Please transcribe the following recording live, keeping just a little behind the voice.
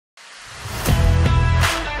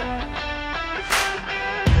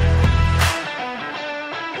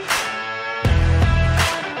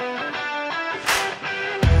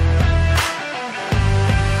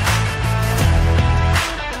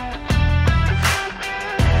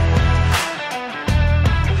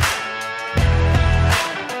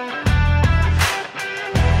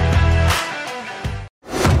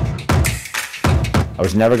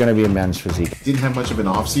There's never going to be a men's physique. Didn't have much of an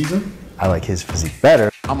off season. I like his physique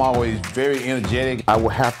better. I'm always very energetic. I will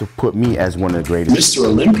have to put me as one of the greatest. Mr.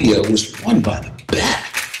 Olympia was won by the back.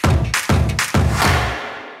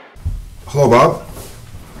 Hello, Bob.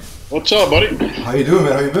 What's up, buddy? How you doing,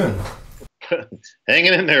 man? How you been?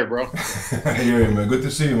 Hanging in there, bro. I hear you, man. Good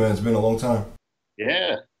to see you, man. It's been a long time.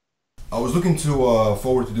 Yeah. I was looking to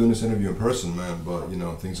forward to doing this interview in person, man, but, you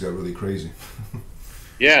know, things got really crazy.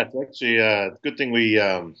 Yeah, it's actually a good thing we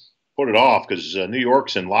put it off because New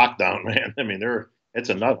York's in lockdown, man. I mean, it's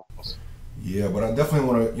a nut. Yeah, but I definitely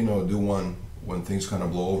want to, you know, do one when things kind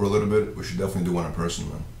of blow over a little bit. We should definitely do one in person,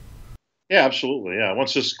 man. Yeah, absolutely. Yeah,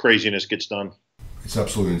 once this craziness gets done. It's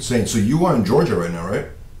absolutely insane. So you are in Georgia right now, right?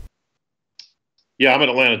 Yeah, I'm in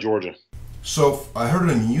Atlanta, Georgia. So I heard on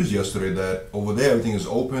the news yesterday that over there everything is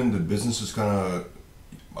open. The business is kind of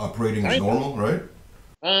operating as normal, right?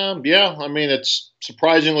 Yeah, I mean, it's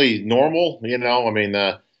surprisingly normal. You know, I mean,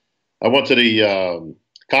 I went to the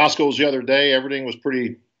Costco's the other day. Everything was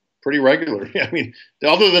pretty regular. I mean,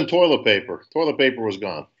 other than toilet paper. Toilet paper was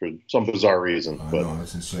gone for some bizarre reason. I know,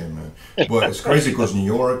 that's insane, man. But it's crazy because New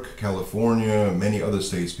York, California, many other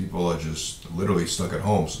states, people are just literally stuck at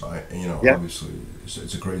home. So, obviously,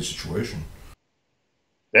 it's a crazy situation.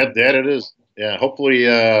 That it is. Yeah, hopefully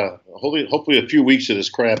a few weeks of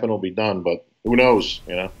this crap and it'll be done. But who knows,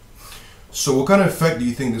 you know? So what kind of effect do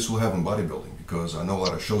you think this will have on bodybuilding? Because I know a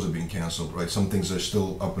lot of shows are being canceled, right? Some things are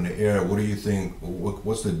still up in the air. What do you think?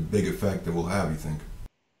 What's the big effect it will have, you think?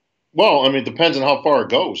 Well, I mean, it depends on how far it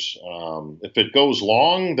goes. If it goes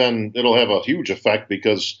long, then it'll have a huge effect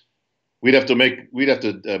because we'd have to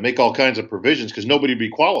make all kinds of provisions because nobody would be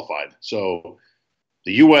qualified. So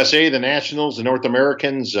the USA, the Nationals, the North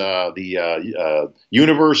Americans, the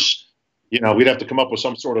Universe, you know, we'd have to come up with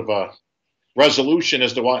some sort of a resolution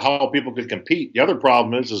as to how people could compete. The other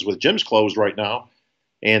problem is with gyms closed right now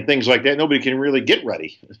and things like that, nobody can really get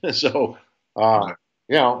ready. So, you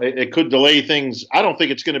know, it could delay things. I don't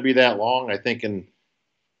think it's going to be that long. I think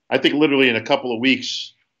literally in a couple of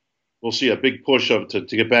weeks, we'll see a big push to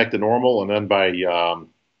get back to normal. And then by,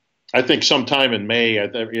 I think sometime in May,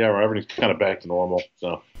 everything's kind of back to normal.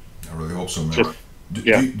 So I really hope so, man. Do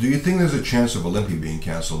you think there's a chance of Olympia being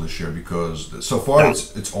canceled this year? Because so far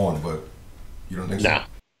it's on, but you don't think so? Nah,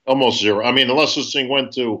 almost zero. I mean, unless this thing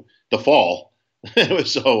went to the fall,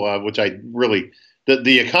 so which I really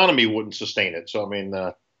the economy wouldn't sustain it. So I mean,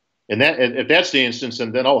 if that's the instance,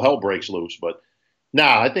 then all hell breaks loose. But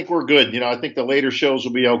nah, I think we're good. You know, I think the later shows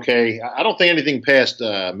will be okay. I don't think anything past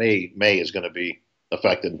May is going to be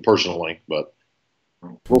affected personally, but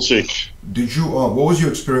we'll see. Did you? What was your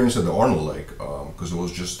experience at the Arnold Lake? Because it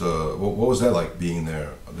was just what was that like being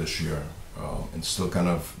there this year and still kind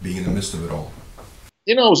of being in the midst of it all?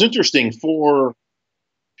 You know, it was interesting for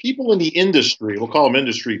people in the industry. We'll call them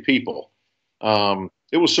industry people.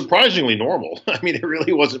 It was surprisingly normal. I mean, it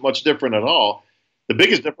really wasn't much different at all. The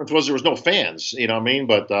biggest difference was there was no fans. You know what I mean?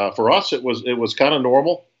 But for us, it was kind of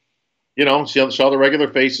normal. You know, saw the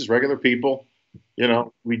regular faces, regular people. You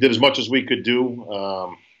know, we did as much as we could do,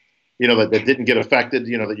 you know, that didn't get affected,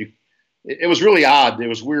 you know, it was really odd. It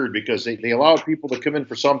was weird because they allowed people to come in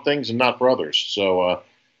for some things and not for others. So,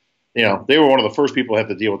 you know, they were one of the first people who had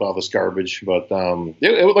to deal with all this garbage. But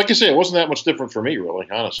like I say, it wasn't that much different for me, really,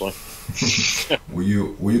 honestly. Were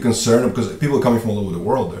you concerned? Because people are coming from all over the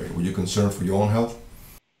world there. Were you concerned for your own health?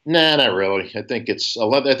 Nah, not really. I think a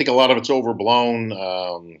lot of it's overblown.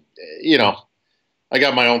 You know, I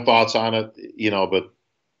got my own thoughts on it, you know, but,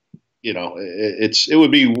 you know, it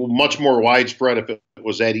would be much more widespread if it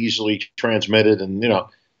was that easily transmitted. And, you know,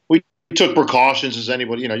 we took precautions as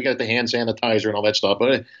anybody, you know, you got the hand sanitizer and all that stuff.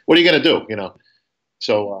 But what are you going to do, you know?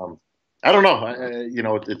 So I don't know. You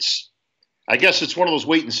know, I guess it's one of those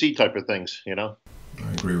wait and see type of things, you know?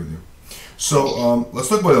 I agree with you. So let's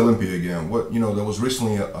talk about Olympia again. What, you know, that was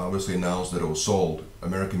recently obviously announced that it was sold.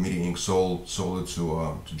 American Media Inc. sold it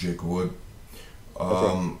to Jake Wood.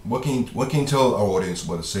 What can you tell our audience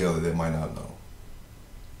about the sale that they might not know?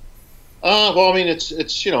 Well, I mean,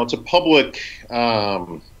 it's you know, it's a public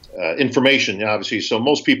information, obviously, so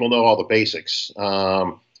most people know all the basics.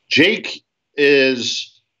 Jake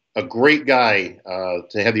is a great guy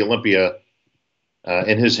to have the Olympia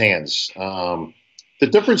in his hands. The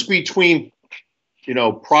difference between, you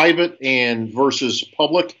know, private and versus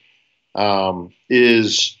public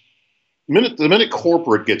is the minute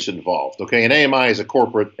corporate gets involved, okay, and AMI is a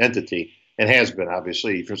corporate entity and has been,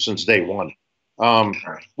 obviously, since day one.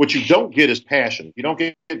 What you don't get is passion. You don't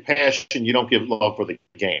get passion. You don't get love for the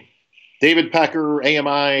game. David Pecker,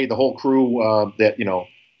 AMI, the whole crew, that, you know,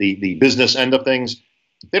 the business end of things,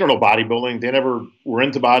 they don't know bodybuilding. They never were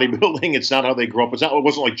into bodybuilding. It's not how they grew up. It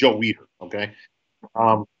wasn't like Joe Weider. Okay.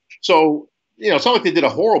 So, it's not like they did a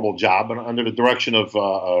horrible job under the direction of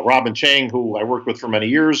Robin Chang, who I worked with for many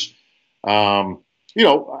years. I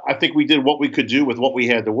think we did what we could do with what we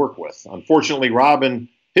had to work with. Unfortunately, Robin,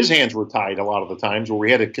 his hands were tied a lot of the times where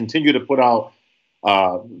we had to continue to put out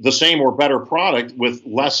the same or better product with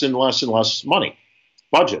less and less and less money.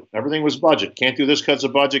 Budget. Everything was budget. Can't do this because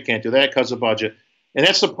of budget. Can't do that because of budget. And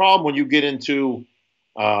that's the problem when you get into,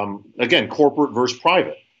 again, corporate versus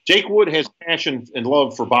private. Jake Wood has passion and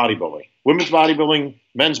love for bodybuilding, women's bodybuilding,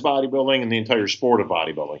 men's bodybuilding, and the entire sport of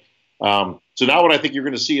bodybuilding. So now what I think you're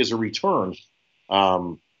going to see is a return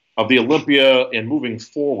of the Olympia and moving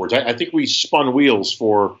forwards. I think we spun wheels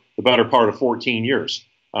for the better part of 14 years.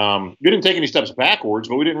 We didn't take any steps backwards,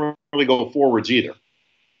 but we didn't really go forwards either.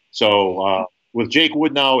 So with Jake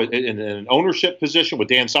Wood now in an ownership position with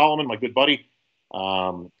Dan Solomon, my good buddy,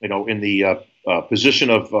 in the position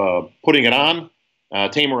of putting it on,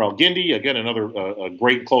 Tamer El-Gindi, again, another a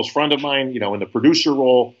great close friend of mine, in the producer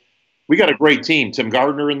role. We got a great team. Tim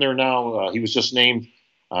Gardner in there now. He was just named.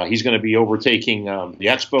 He's going to be overtaking the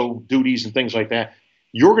expo duties and things like that.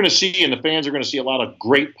 You're going to see, and the fans are going to see, a lot of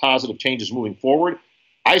great positive changes moving forward.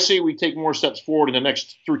 I say we take more steps forward in the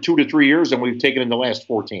next 2 to 3 years than we've taken in the last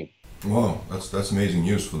 14. Wow, that's amazing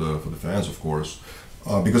news for the fans, of course.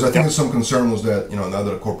 Because I think there's some concern was that, now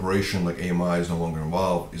that a corporation like AMI is no longer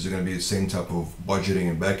involved, is it going to be the same type of budgeting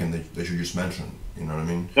and backend that you just mentioned? You know what I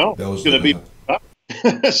mean? No, that was going to be.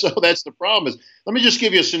 So that's the problem. Let me just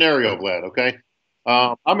give you a scenario, Vlad, okay?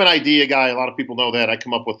 I'm an idea guy. A lot of people know that. I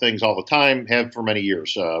come up with things all the time, have for many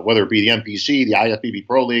years, whether it be the NPC, the IFBB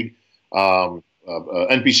Pro League,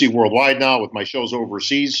 NPC Worldwide now with my shows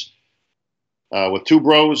overseas, with Two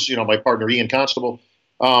Bros, my partner Ian Constable.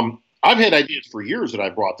 I've had ideas for years that I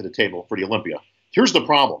brought to the table for the Olympia. Here's the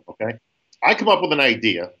problem, okay? I come up with an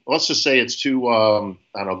idea. Let's just say it's to,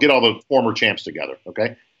 get all the former champs together,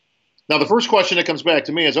 okay? Now, the first question that comes back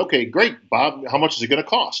to me is, okay, great, Bob, how much is it going to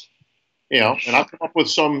cost? And I come up with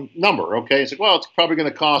some number, okay? It's like, well, it's probably going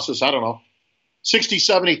to cost us, I don't know,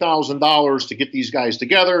 $60,000, $70,000 to get these guys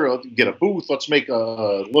together, get a booth. Let's make a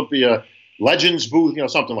Olympia Legends booth,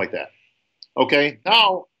 something like that. Okay,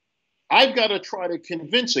 now I've got to try to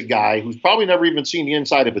convince a guy who's probably never even seen the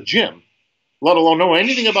inside of a gym, let alone know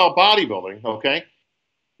anything about bodybuilding, okay?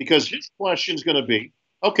 Because his question is going to be,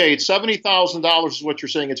 okay, it's $70,000 is what you're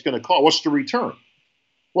saying it's going to cost. What's the return?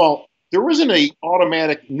 Well, there isn't an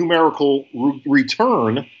automatic numerical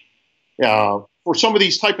return for some of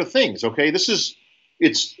these type of things, okay?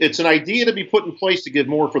 It's an idea to be put in place to give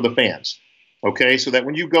more for the fans, okay? So that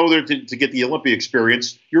when you go there to get the Olympia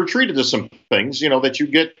experience, you're treated to some things,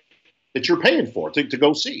 that you're paying for to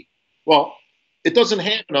go see. Well, it doesn't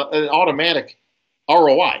have an automatic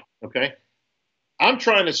ROI, okay? I'm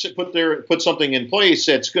trying to put something in place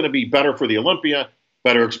that's going to be better for the Olympia,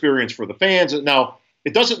 better experience for the fans. Now,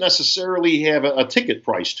 it doesn't necessarily have a ticket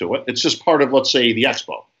price to it. It's just part of, let's say, the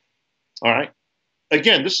expo. All right?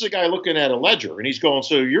 Again, this is a guy looking at a ledger, and he's going,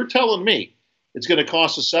 so you're telling me it's going to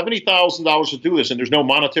cost us $70,000 to do this, and there's no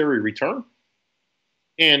monetary return?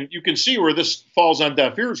 And you can see where this falls on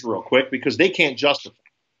deaf ears real quick because they can't justify.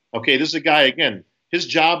 Okay, this is a guy, again, his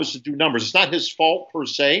job is to do numbers. It's not his fault per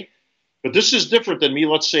se, but this is different than me,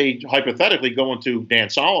 let's say, hypothetically, going to Dan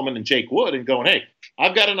Solomon and Jake Wood and going, hey,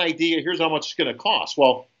 I've got an idea. Here's how much it's going to cost.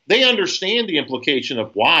 Well, they understand the implication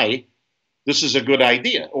of why this is a good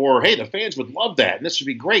idea. Or, hey, the fans would love that, and this would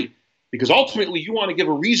be great. Because ultimately, you want to give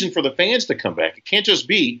a reason for the fans to come back. It can't just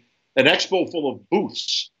be an expo full of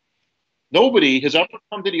booths. Nobody has ever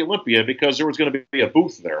come to the Olympia because there was going to be a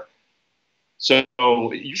booth there. So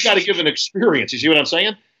you've got to give an experience. You see what I'm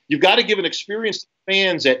saying? You've got to give an experience to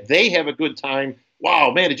fans that they have a good time.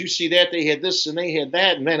 Wow, man, did you see that? They had this and they had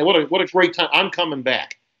that. And man, what a great time. I'm coming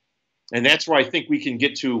back. And that's where I think we can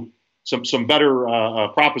get to some better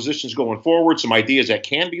propositions going forward, some ideas that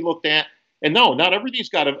can be looked at. And no, not everything's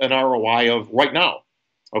got an ROI of right now.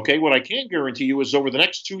 Okay, what I can guarantee you is over the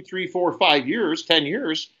next 2, 3, 4, 5 years, 10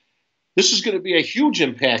 years, this is going to be a huge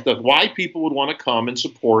impact of why people would want to come and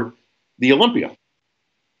support the Olympia.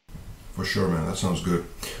 For sure, man. That sounds good.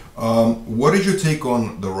 What is your take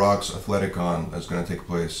on the Rock's Athleticon that's going to take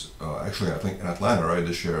place? Actually, I think in Atlanta, right,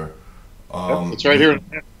 this year. It's right here.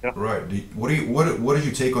 Yeah. Right. What is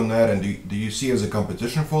your take on that? And do you see it as a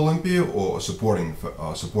competition for Olympia or a supporting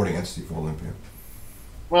entity for Olympia?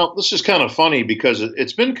 Well, this is kind of funny because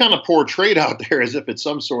it's been kind of portrayed out there as if it's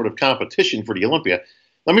some sort of competition for the Olympia.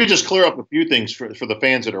 Let me just clear up a few things for the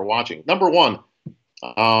fans that are watching. Number one,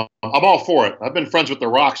 I'm all for it. I've been friends with The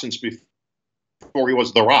Rock since before he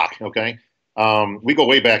was The Rock, okay? We go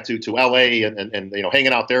way back to L.A. and you know,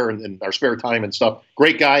 hanging out there in our spare time and stuff.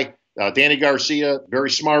 Great guy, Danny Garcia, very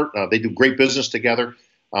smart. They do great business together.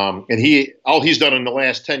 And all he's done in the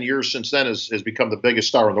last 10 years since then has become the biggest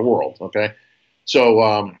star in the world. Okay, so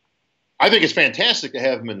I think it's fantastic to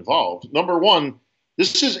have him involved. Number one,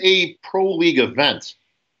 this is a pro league event.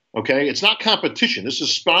 Okay, it's not competition. This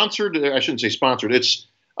is sponsored. I shouldn't say sponsored. It's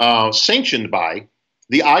sanctioned by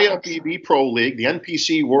the IFBB Pro League, the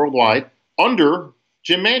NPC Worldwide, under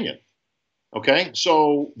Jim Mannion. Okay,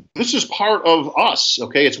 so this is part of us.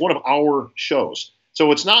 Okay, it's one of our shows.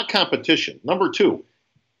 So it's not competition. Number two,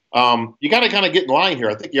 you got to kind of get in line here.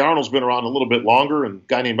 I think the Arnold's been around a little bit longer, and a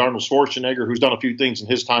guy named Arnold Schwarzenegger, who's done a few things in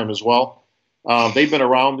his time as well. They've been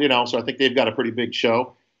around, you know, so I think they've got a pretty big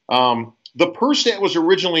show. The purse that was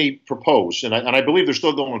originally proposed, and I believe they're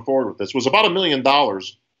still going forward with this, was about $1 million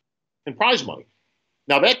in prize money.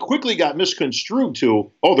 Now, that quickly got misconstrued to,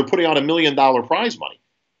 oh, they're putting out $1 million prize money.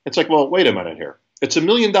 It's like, well, wait a minute here. It's $1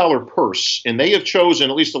 million purse, and they have chosen,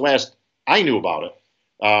 at least the last I knew about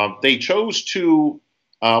it, they chose to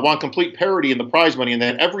want complete parity in the prize money, and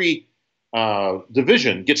then every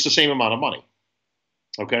division gets the same amount of money.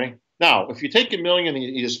 Okay? Now, if you take $1 million and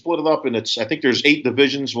you split it up, and I think there's 8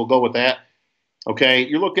 divisions, we'll go with that. Okay,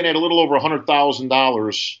 you're looking at a little over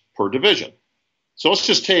 $100,000 per division. So let's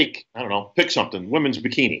just take, I don't know, pick something, women's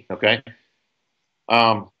bikini. Okay,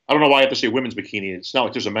 I don't know why I have to say women's bikini. It's not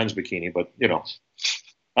like there's a men's bikini, but you know,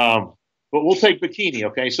 but we'll take bikini.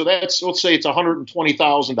 Okay, so let's say it's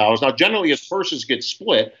 $120,000. Now, generally, if purses get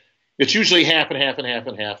split, it's usually half and half and half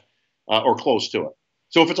and half, or close to it.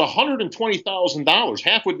 So if it's $120,000,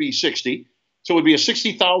 half would be 60. So it would be a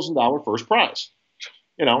 $60,000 first prize,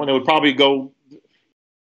 you know, and it would probably go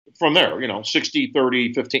from there, you know, 60,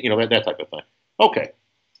 30, 15, you know, that type of thing. Okay.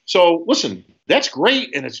 So listen, that's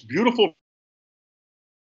great. And it's beautiful for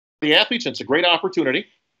the athletes. And it's a great opportunity.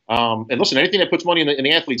 And listen, anything that puts money in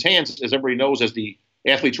the athlete's hands, as everybody knows, as the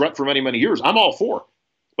athlete's rep for many, many years, I'm all for.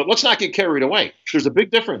 But let's not get carried away. There's a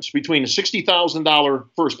big difference between a $60,000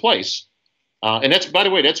 first place. And that's, by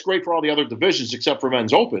the way, that's great for all the other divisions except for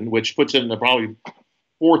Men's Open, which puts in probably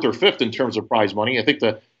 4th or 5th in terms of prize money. I think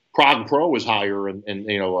the Prague Pro is higher, and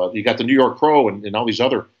you know, you got the New York Pro and all these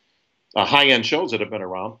other high-end shows that have been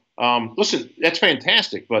around. Listen, that's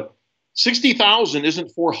fantastic, but $60,000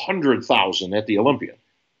 isn't $400,000 at the Olympia,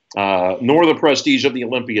 nor the prestige of the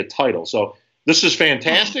Olympia title. So this is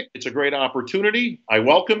fantastic. It's a great opportunity. I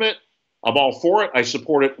welcome it. I'm all for it. I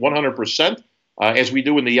support it 100%. As we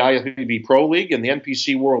do in the IFBB Pro League and the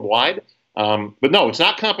NPC Worldwide. But no, it's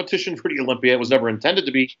not competition for the Olympia. It was never intended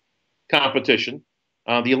to be competition.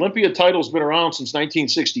 The Olympia title's been around since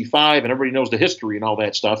 1965, and everybody knows the history and all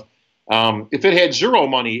that stuff. If it had zero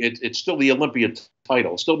money, it's still the Olympia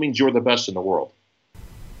title. It still means you're the best in the world.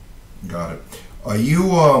 Got it. Are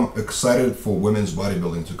you excited for women's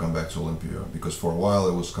bodybuilding to come back to Olympia? Because for a while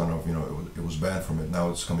it was kind of, you know, it was banned from it. Now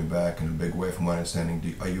it's coming back in a big way, from my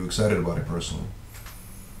understanding. Are you excited about it personally?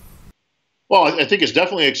 Well, I think it's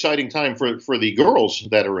definitely an exciting time for the girls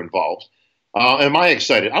that are involved. Am I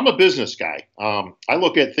excited? I'm a business guy. I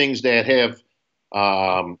look at things that have,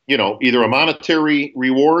 you know, either a monetary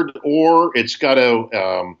reward or it's got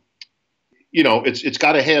to, you know, it's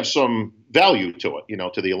got to have some value to it, you know,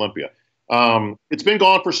 to the Olympia. It's been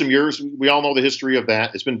gone for some years. We all know the history of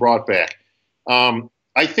that. It's been brought back.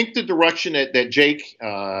 I think the direction that Jake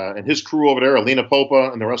and his crew over there, Alina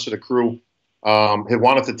Popa and the rest of the crew, have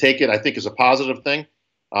wanted to take it, I think is a positive thing.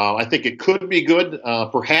 I think it could be good.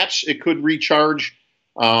 Perhaps it could recharge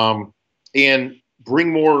and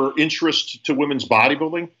bring more interest to women's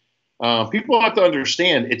bodybuilding. People have to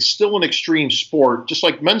understand it's still an extreme sport, just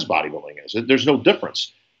like men's bodybuilding is. There's no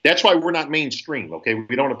difference. That's why we're not mainstream, okay?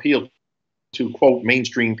 We don't appeal to, quote,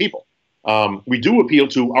 mainstream people. We do appeal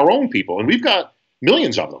to our own people, and we've got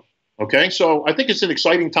millions of them, okay? So I think it's an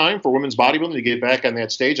exciting time for women's bodybuilding to get back on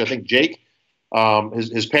that stage. I think Jake,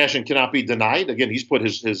 his passion cannot be denied. Again, he's put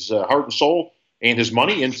his heart and soul and his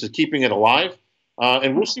money into keeping it alive,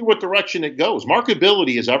 and we'll see what direction it goes.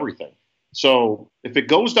 Marketability is everything. So if it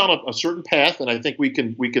goes down a certain path, and I think we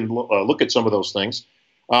can look at some of those things,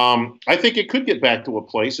 I think it could get back to a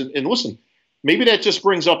place. And listen, maybe that just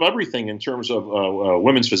brings up everything in terms of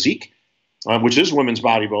women's physique, which is women's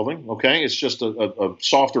bodybuilding. Okay, it's just a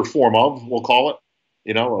softer form of, we'll call it,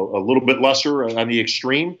 you know, a little bit lesser on the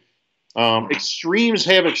extreme. Extremes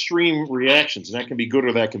have extreme reactions, and that can be good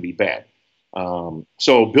or that can be bad.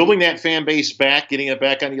 So building that fan base back, getting it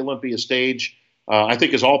back on the Olympia stage, I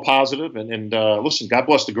think is all positive. And listen, God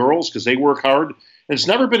bless the girls because they work hard. And it's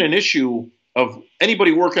never been an issue of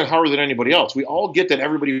anybody working harder than anybody else. We all get that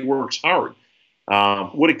everybody works hard.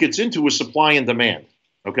 What it gets into is supply and demand,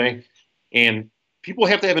 okay? And people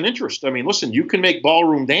have to have an interest. I mean, listen, you can make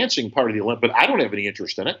ballroom dancing part of the Olymp, but I don't have any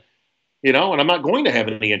interest in it, you know, and I'm not going to have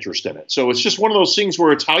any interest in it. So it's just one of those things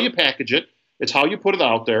where it's how you package it, it's how you put it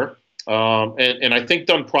out there, and I think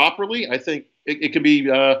done properly, I think it can be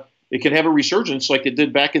it can have a resurgence like it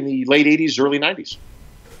did back in the late '80s, early '90s.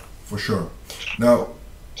 For sure. Now,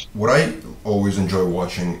 what I always enjoy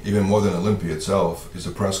watching, even more than Olympia itself, is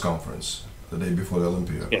a press conference the day before the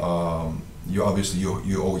Olympia. Yeah. You obviously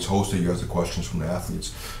you always host it. You ask the questions from the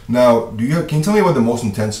athletes. Now, can you tell me about the most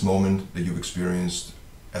intense moment that you've experienced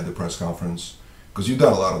at the press conference? Because you've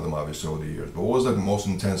done a lot of them, obviously, over the years. But what was like the most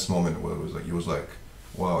intense moment where it was like,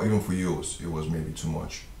 wow, even for you, it was maybe too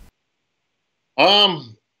much?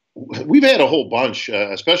 We've had a whole bunch,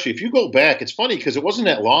 especially if you go back. It's funny because it wasn't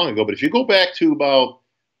that long ago, but if you go back to about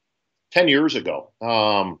 10 years ago,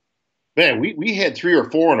 man, we had 3 or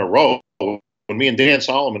 4 in a row when me and Dan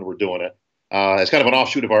Solomon were doing it. It's kind of an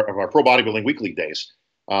offshoot of our Pro Bodybuilding Weekly days.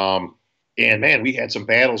 And man, we had some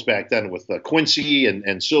battles back then with Quincy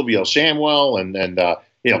and Silvio Samuel and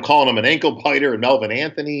you know, calling him an ankle biter, and Melvin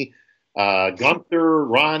Anthony, Gunther,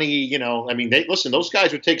 Ronnie. You know, I mean, listen, those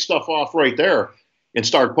guys would take stuff off right there and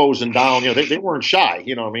start posing down. You know, they weren't shy.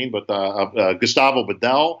 You know what I mean? But Gustavo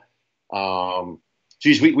Bedell.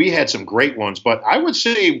 Geez, we had some great ones, but I would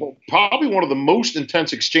say probably one of the most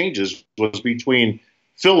intense exchanges was between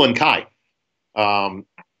Phil and Kai,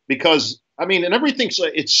 because I mean, and everything's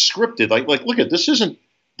it's scripted. Like look at this, isn't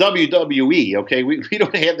WWE? Okay, we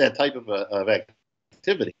don't have that type of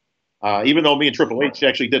activity. Even though me and Triple H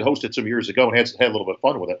actually did host it some years ago and had a little bit of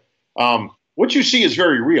fun with it. What you see is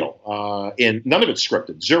very real, and none of it's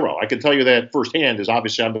scripted. Zero. I can tell you that firsthand, as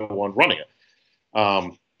obviously I'm the one running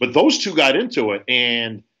it. But those two got into it,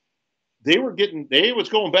 and they was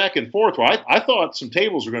going back and forth. Where I thought some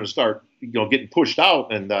tables were going to start, you know, getting pushed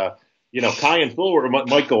out, and you know, Kai and Phil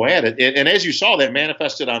might go at it. And as you saw, that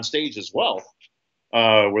manifested on stage as well,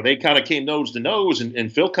 where they kind of came nose to nose,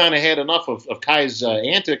 and Phil kind of had enough of Kai's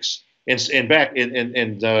antics and back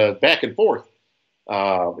and forth.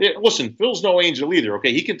 Listen, Phil's no angel either.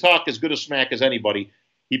 Okay, he can talk as good a smack as anybody.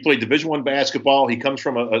 He played Division I basketball. He comes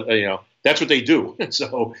from you know, that's what they do.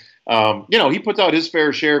 So, you know, he put out his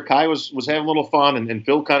fair share. Kai was having a little fun, and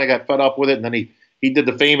Phil kind of got fed up with it. And then he did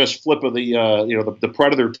the famous flip of the, you know, the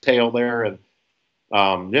predator tail there. And,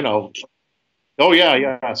 you know, oh,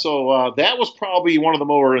 yeah. So that was probably one of the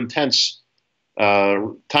more intense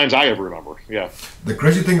times I ever remember. Yeah. The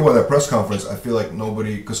crazy thing about that press conference, I feel like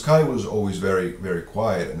nobody, because Kai was always very, very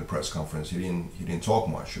quiet in the press conference. He didn't talk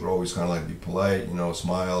much. He would always kind of like be polite, you know,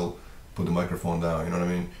 smile, put the microphone down. You know what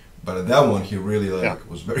I mean? But at that one, he really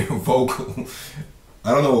was very vocal.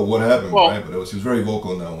 I don't know what happened, right? But he was very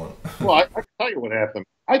vocal in that one. Well, I can tell you what happened.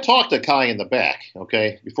 I talked to Kai in the back,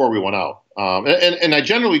 okay, before we went out, and I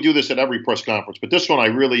generally do this at every press conference, but this one I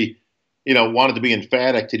really, you know, wanted to be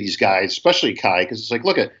emphatic to these guys, especially Kai, because it's like,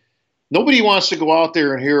 look, nobody wants to go out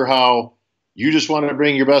there and hear how you just want to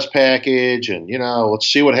bring your best package and, you know, let's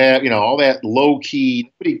see what happens, you know, all that low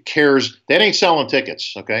key. Nobody cares. That ain't selling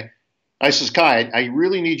tickets, okay? I says, Kai, I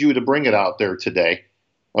really need you to bring it out there today,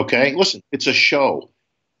 okay? Listen, it's a show.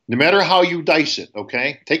 No matter how you dice it,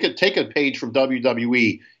 okay? Take a page from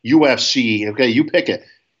WWE, UFC, okay? You pick it.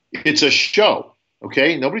 It's a show,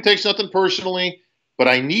 okay? Nobody takes nothing personally. But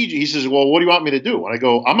I need you. He says, well, what do you want me to do? And I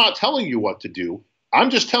go, I'm not telling you what to do. I'm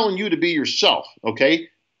just telling you to be yourself, okay?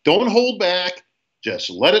 Don't hold back. Just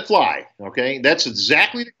let it fly, okay? That's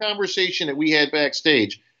exactly the conversation that we had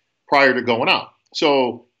backstage prior to going out.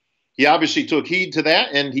 So he obviously took heed to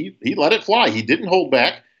that, and he let it fly. He didn't hold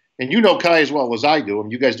back. And you know Kai as well as I do.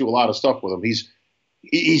 And you guys do a lot of stuff with him.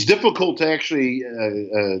 He's difficult to actually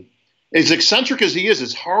as eccentric as he is,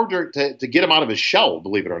 it's harder to get him out of his shell,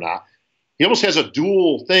 believe it or not. He almost has a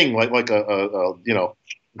dual thing, like a you know,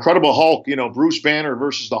 Incredible Hulk, you know, Bruce Banner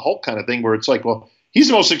versus the Hulk kind of thing, where it's like, well, he's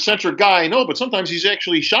the most eccentric guy I know, but sometimes he's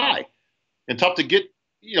actually shy and tough to get,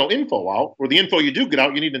 you know, info out. Or the info you do get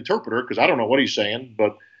out, you need an interpreter because I don't know what he's saying.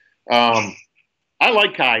 But I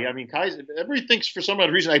like Kai. I mean, everybody thinks for some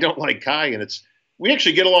odd reason I don't like Kai, and we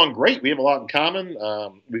actually get along great. We have a lot in common.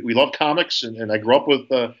 We love comics, and I grew up with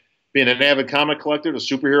being an avid comic collector, the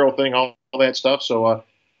superhero thing, all that stuff. So.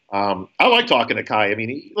 I like talking to Kai. I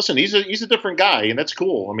mean, listen, he's a different guy, and that's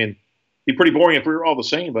cool. I mean, he's pretty boring if we were all the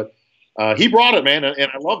same, but he brought it, man,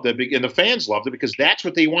 and I loved it, and the fans loved it because that's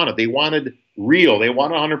what they wanted. They wanted real. They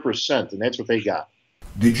wanted 100%, and that's what they got.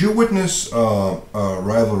 Did you witness a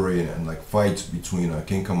rivalry and like fights between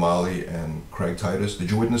King Kamali and Craig Titus?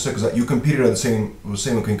 Did you witness it? Because you competed at the same with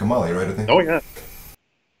King Kamali, right? I think. Oh yeah.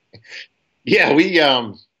 Yeah, we.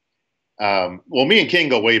 Well, me and King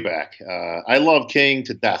go way back. I love King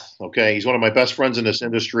to death. Okay, he's one of my best friends in this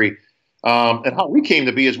industry. And how we came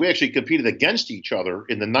to be is we actually competed against each other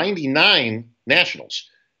in the '99 Nationals.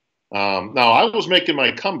 Now, I was making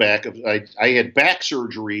my comeback. I had back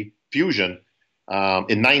surgery fusion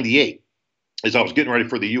in '98 as I was getting ready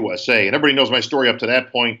for the USA. And everybody knows my story up to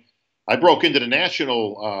that point. I broke into the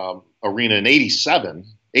national arena in '87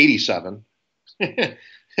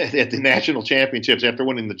 at the national championships after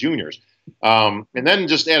winning the juniors. And then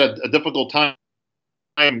just had a difficult time,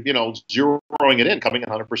 zeroing it in, coming in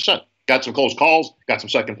 100%. Got some close calls, got some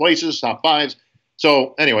second places, top fives.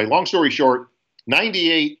 So anyway, long story short,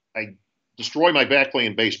 '98, I destroyed my back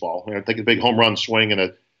playing baseball. I take a big home run swing, and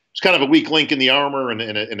it's kind of a weak link in the armor, and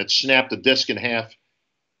it snapped the disc in half.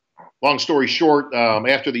 Long story short,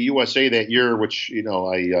 after the USA that year, which,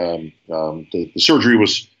 the surgery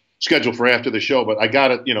was scheduled for after the show, but I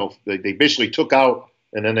got it, they basically took out,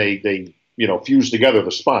 and then they fused together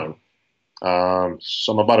the spine.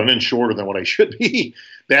 So I'm about an inch shorter than what I should be.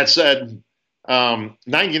 That said,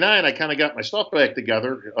 '99, I kind of got my stuff back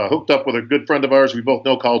together, hooked up with a good friend of ours we both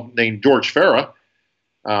know named George Farah.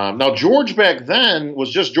 Now, George back then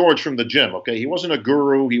was just George from the gym, okay? He wasn't a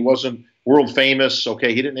guru. He wasn't world famous,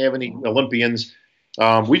 okay? He didn't have any Olympians.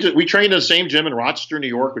 We trained in the same gym in Rochester, New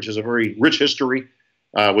York, which is a very rich history,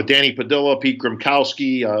 with Danny Padilla, Pete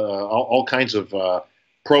Grimkowski, all kinds of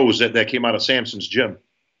pros that came out of Samson's gym.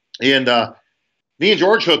 And me and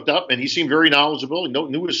George hooked up, and he seemed very knowledgeable. He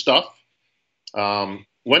knew his stuff.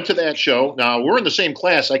 Went to that show. Now, we're in the same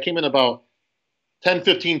class. I came in about 10,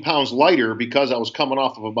 15 pounds lighter because I was coming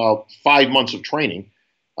off of about 5 months of training.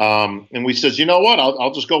 And we says, you know what,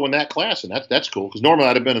 I'll just go in that class, and that's cool, because normally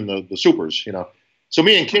I'd have been in the supers, So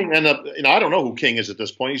me and King end up, I don't know who King is at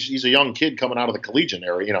this point. He's a young kid coming out of the collegiate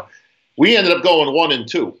area, We ended up going 1 and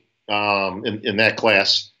 2 in that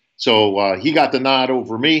class. So he got the nod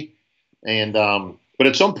over me. And but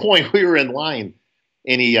at some point we were in line,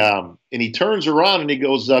 and he turns around and he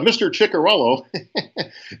goes, Mr. Cicherillo.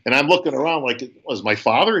 And I'm looking around like, was my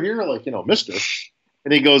father here? Like, Mr.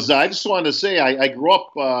 And he goes, I just wanted to say I grew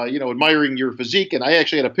up, admiring your physique, and I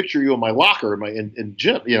actually had a picture of you in my locker in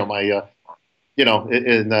gym, at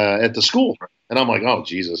the school. And I'm like, oh,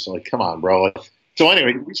 Jesus. Like, come on, bro. So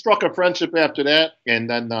anyway, we struck a friendship after that. And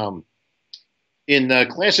then in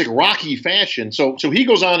classic Rocky fashion, so he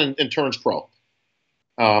goes on and turns pro.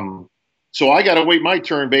 So I got to wait my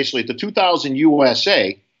turn basically at the 2000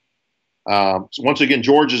 USA. So once again,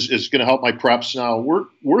 George is going to help my preps. Now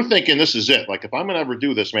we're thinking this is it. Like, if I'm going to ever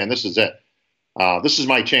do this, man, this is it. This is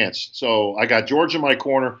my chance. So I got George in my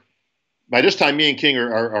corner. By this time, me and King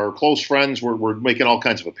are close friends. We're making all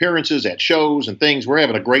kinds of appearances at shows and things. We're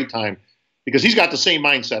having a great time because he's got the same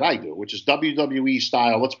mindset I do, which is WWE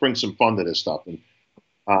style. Let's bring some fun to this stuff. And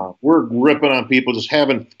we're ripping on people, just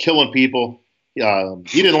killing people. He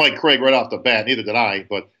didn't like Craig right off the bat. Neither did I.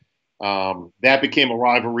 But that became a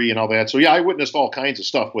rivalry and all that. So, yeah, I witnessed all kinds of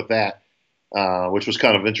stuff with that, which was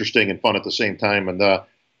kind of interesting and fun at the same time.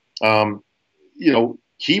 And,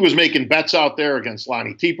 he was making bets out there against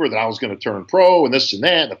Lonnie Teeper that I was going to turn pro and this and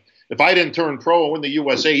that. If I didn't turn pro and win the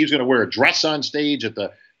USA, he was going to wear a dress on stage at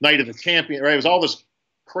the night of the champion. Right? It was all this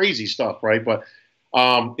crazy stuff, right? But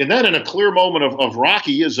and then in a clear moment of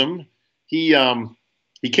Rockyism, he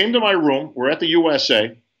came to my room. We're at the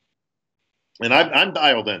USA, and I'm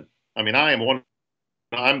dialed in. I mean, I am one.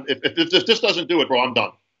 If this doesn't do it, bro, I'm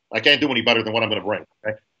done. I can't do any better than what I'm going to bring.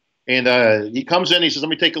 Okay? And he comes in. He says, "Let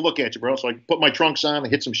me take a look at you, bro." So I put my trunks on, I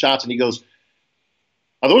hit some shots, and he goes,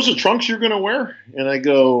 "Are those the trunks you're going to wear?" And I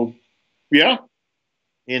go, "Yeah."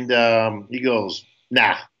 And he goes,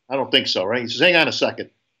 "Nah, I don't think so." Right? He says, "Hang on a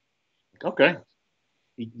second." Okay.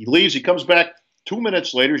 He leaves. He comes back 2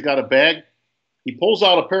 minutes later. He's got a bag. He pulls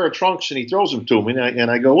out a pair of trunks and he throws them to me.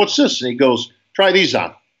 And I go, "What's this?" And he goes, "Try these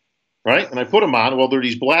on." Right? And I put them on. Well, they're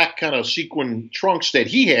these black kind of sequin trunks that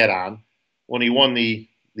he had on when he won the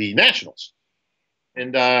Nationals.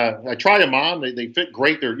 And I try them on. They fit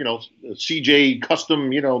great. They're, CJ custom,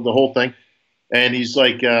 the whole thing. And he's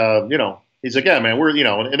like, he's like, "Yeah, man, we're,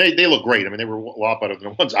 and they look great. I mean, they were a lot better than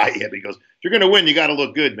the ones I had." He goes, "If you're going to win, you got to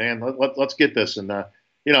look good, man. Let's get this." And,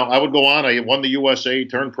 I would go on. I won the USA,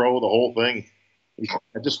 turned pro, the whole thing.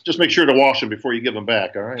 Just make sure to wash them before you give them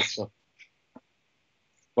back. All right. So,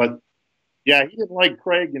 but yeah, he didn't like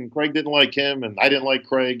Craig, and Craig didn't like him, and I didn't like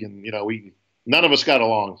Craig, and none of us got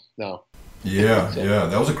along. No. Yeah, yeah,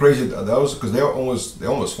 that was a crazy. That was because they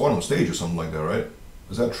almost fought on stage or something like that, right?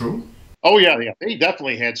 Is that true? Oh yeah. They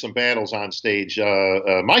definitely had some battles on stage.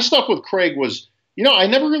 My stuff with Craig was, I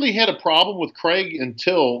never really had a problem with Craig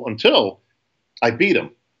until I beat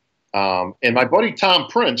him. And my buddy Tom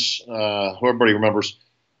Prince, who everybody remembers,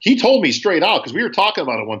 he told me straight out, because we were talking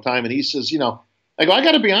about it one time, and he says, I go, I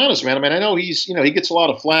got to be honest, man. I mean, I know he's, he gets a lot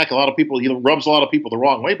of flack. A lot of people, he rubs a lot of people the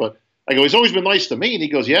wrong way, but I go, he's always been nice to me. And he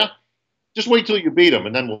goes, yeah, just wait till you beat him,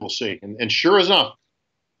 and then we'll see. And sure enough,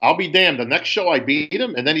 I'll be damned. The next show I beat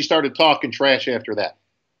him, and then he started talking trash after that.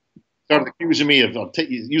 Started accusing me of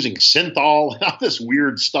using synthol and all this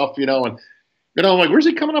weird stuff, and I'm like, where's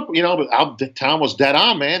he coming up? But Tom was dead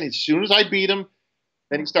on, man. As soon as I beat him,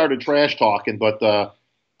 then he started trash talking. But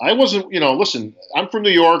I wasn't, listen, I'm from New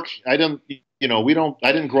York. I didn't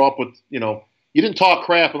grow up with, you didn't talk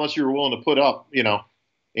crap unless you were willing to put up,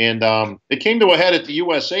 And it came to a head at the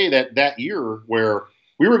USA that year where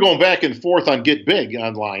we were going back and forth on Get Big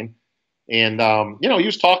online. And, he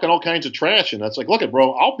was talking all kinds of trash. And that's like, look,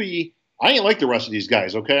 bro, I ain't like the rest of these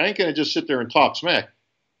guys, okay? I ain't going to just sit there and talk smack.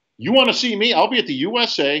 You want to see me? I'll be at the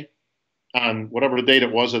USA on whatever the date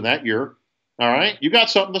it was in that year. All right? You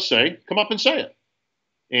got something to say. Come up and say it.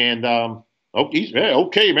 And,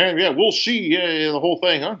 okay, man. Yeah, we'll see. Yeah, the whole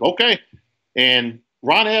thing, huh? Okay. And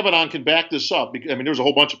Ron Abaddon can back this up. Because, there's a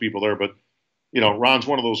whole bunch of people there, but, Ron's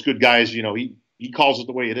one of those good guys. He calls it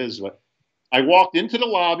the way it is. But I walked into the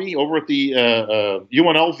lobby over at the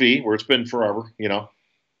UNLV, where it's been forever,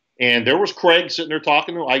 and there was Craig sitting there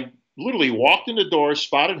talking to him. I literally walked in the door,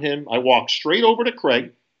 spotted him. I walked straight over to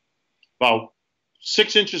Craig, about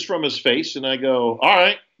 6 inches from his face, and I go, all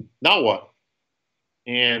right, now what?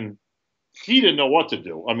 And he didn't know what to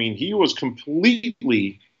do. He was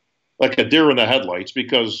completely like a deer in the headlights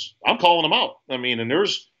because I'm calling him out. And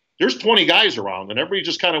there's 20 guys around, and everybody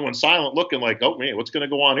just kind of went silent looking like, oh, man, what's going to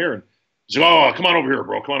go on here? And he's like, oh, come on over here,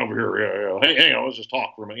 bro. Come on over here. Yeah. Hey, let's just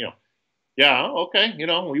talk for a minute, Yeah, okay. You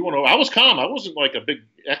want to? I was calm. I wasn't like acting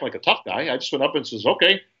like a tough guy. I just went up and says,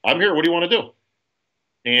 "Okay, I'm here. What do you want to do?"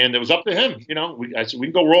 And it was up to him. I said, "We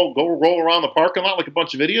can go roll around the parking lot like a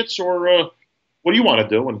bunch of idiots, or what do you want to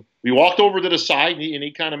do?" And we walked over to the side, and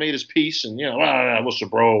he kind of made his peace, and listen,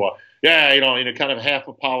 bro, kind of half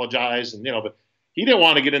apologized, and but he didn't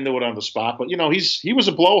want to get into it on the spot. But he was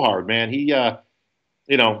a blowhard, man. He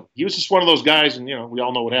was just one of those guys, and we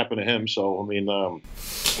all know what happened to him. So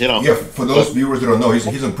Yeah, for those viewers that don't know,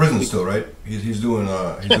 he's in prison still, right? He's doing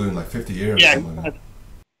like 50 years. Yeah, or something like that.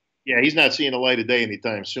 Yeah, he's not seeing the light of day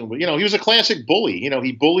anytime soon. But he was a classic bully.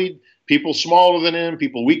 He bullied people smaller than him,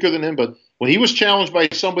 people weaker than him. But when he was challenged by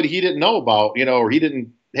somebody he didn't know about, or he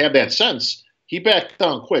didn't have that sense, he backed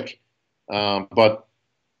down quick. But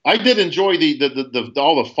I did enjoy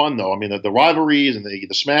all the fun, though. The rivalries and the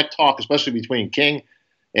smack talk, especially between King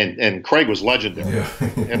and Craig, was legendary. Yeah.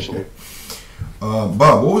 Absolutely.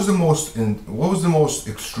 Bob, what was the most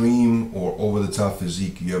extreme or over the top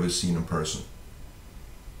physique you ever seen in person?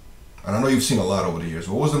 And I know you've seen a lot over the years.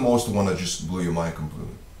 What was the one that just blew your mind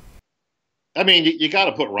completely? You got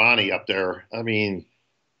to put Ronnie up there.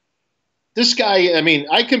 This guy.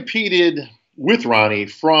 I competed with Ronnie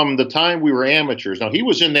from the time we were amateurs. Now he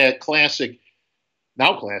was in that classic,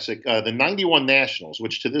 the '91 Nationals,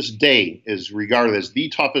 which to this day is regarded as the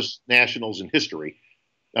toughest nationals in history.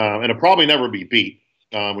 And it'll probably never be beat.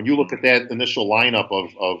 When you look at that initial lineup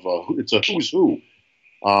of it's a who's who,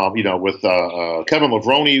 with Kevin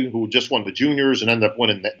Levrone, who just won the juniors and ended up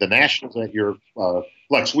winning the nationals that year.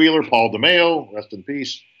 Flex Wheeler, Paul DeMeo, rest in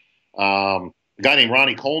peace. A guy named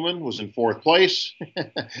Ronnie Coleman was in 4th place.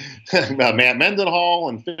 Matt Mendenhall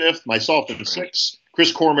in 5th. Myself in 6th.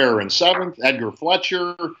 Chris Cormier in 7th. Edgar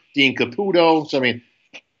Fletcher, Dean Caputo. So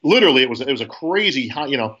literally, it was a crazy,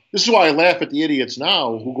 this is why I laugh at the idiots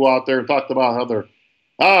now who go out there and talk about how they're,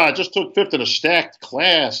 I just took 5th in a stacked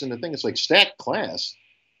class. And the thing is like, stacked class?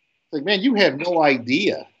 It's like, man, you have no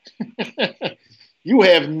idea. You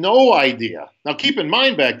have no idea. Now, keep in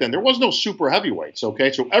mind back then, there was no super heavyweights,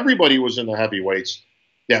 okay? So everybody was in the heavyweights.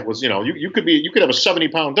 That was, you could have a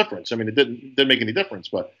 70-pound difference. It didn't make any difference.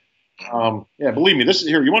 But, believe me, this is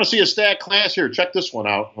here. You want to see a stacked class? Here, check this one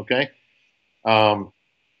out, okay?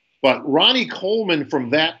 But Ronnie Coleman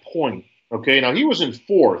from that point, okay, now he was in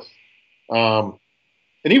 4th, and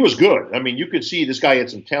he was good. You could see this guy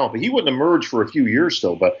had some talent, but he wouldn't emerge for a few years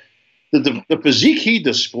still. But the physique he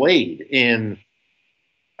displayed in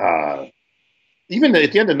even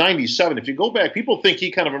at the end of '97, if you go back, people think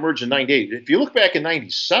he kind of emerged in '98. If you look back in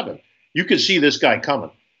 '97, you could see this guy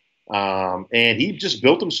coming. And he just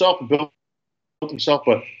built himself. But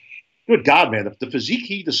good God, man, the physique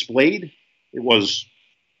he displayed, it was,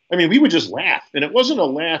 we would just laugh. And it wasn't a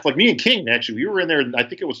laugh. Like me and King, actually, we were in there, I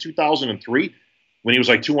think it was 2003, when he was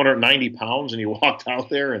like 290 pounds, and he walked out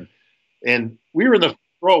there. And we were in the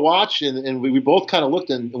row watch, and we both kind of looked,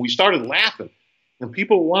 and we started laughing. And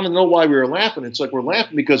people want to know why we were laughing. It's like we're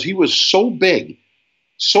laughing because he was so big,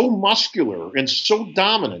 so muscular, and so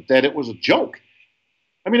dominant that it was a joke.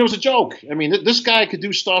 I mean, it was a joke. I mean, this guy could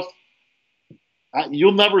do stuff.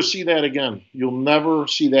 You'll never see that again. You'll never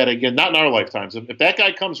see that again. Not in our lifetimes. If that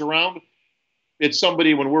guy comes around, it's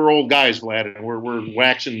somebody when we're old guys, Vlad, and we're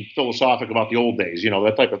waxing philosophic about the old days,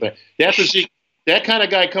 that type of thing. That physique, that kind of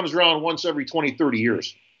guy comes around once every 20, 30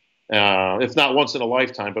 years, if not once in a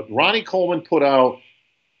lifetime. But Ronnie Coleman put out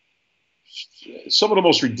some of the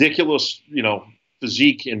most ridiculous,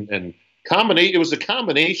 physique and combination. It was a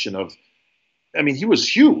combination of, I mean, he was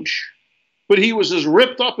huge, but he was as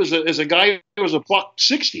ripped up as a guy who was a pluck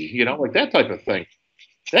 60, like that type of thing.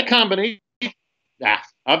 That combination,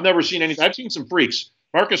 I've never seen anything. I've seen some freaks.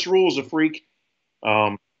 Marcus Rule is a freak.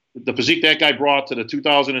 The physique that guy brought to the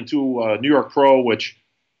 2002 New York Pro, which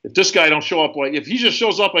if this guy don't show up if he just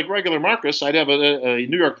shows up like regular Marcus, I'd have a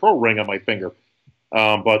New York Pro ring on my finger.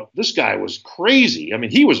 But this guy was crazy. I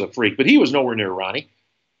mean, he was a freak, but he was nowhere near Ronnie.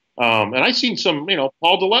 And I seen some,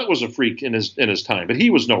 Paul Dillette was a freak in his time, but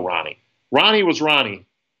he was no Ronnie. Ronnie was Ronnie.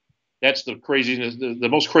 That's the craziness, the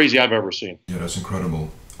most crazy I've ever seen. Yeah, that's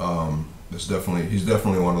incredible. He's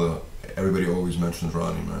definitely one of the, everybody always mentions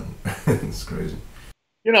Ronnie, man. It's crazy.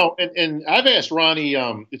 And I've asked Ronnie,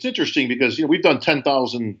 it's interesting because, we've done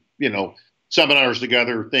 10,000, seminars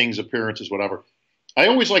together, things, appearances, whatever. I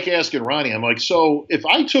always like asking Ronnie, I'm like, so if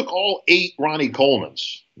I took all 8 Ronnie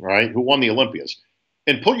Colemans, right, who won the Olympias,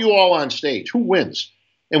 and put you all on stage, who wins?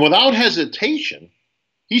 And without hesitation,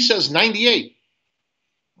 he says 98,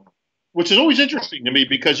 which is always interesting to me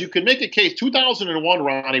because you can make a case. 2001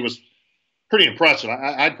 Ronnie was pretty impressive.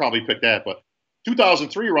 I'd probably pick that, but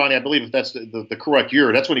 2003 Ronnie, I believe if that's the correct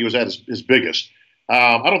year, that's when he was at his biggest.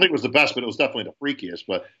 I don't think it was the best, but it was definitely the freakiest.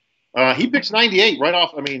 But he picks 98 right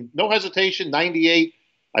off. I mean, no hesitation, 98.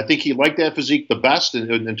 I think he liked that physique the best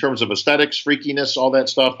in terms of aesthetics, freakiness, all that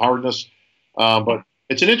stuff, hardness. But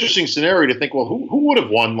it's an interesting scenario to think, well, who would have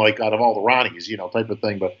won out of all the Ronnies, type of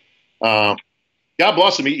thing. But God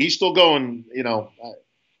bless him. He's still going,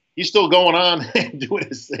 he's still going on and doing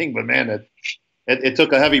his thing. But man, it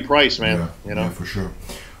took a heavy price, man. Yeah, for sure.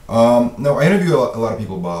 No, I interview a lot of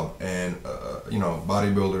people, Bob, and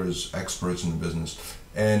bodybuilders, experts in the business,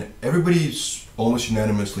 and everybody almost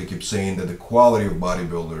unanimously keeps saying that the quality of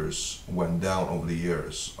bodybuilders went down over the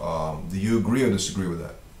years. Do you agree or disagree with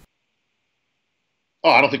that? Oh,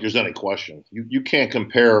 I don't think there's any question. You can't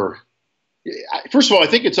compare. First of all, I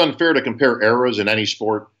think it's unfair to compare eras in any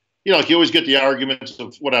sport. You always get the arguments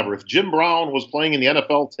of whatever. If Jim Brown was playing in the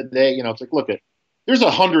NFL today, it's like, look, there's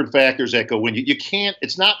 100 factors that go in. You can't.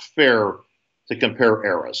 It's not fair to compare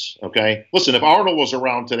eras. Okay, listen. If Arnold was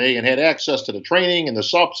around today and had access to the training and the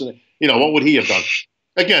subs, and what would he have done?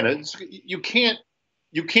 Again, you can't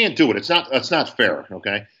do it. It's not fair.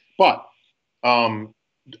 Okay, but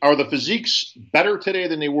are the physiques better today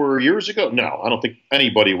than they were years ago? No, I don't think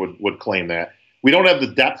anybody would claim that. We don't have the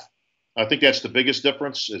depth. I think that's the biggest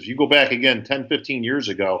difference. If you go back again 10, 15 years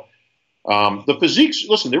ago, the physiques,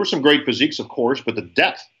 listen, there were some great physiques, of course, but the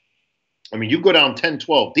depth, I mean, you go down 10,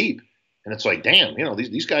 12 deep, and it's like, damn,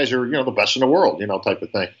 these guys are, the best in the world, type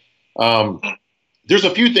of thing. There's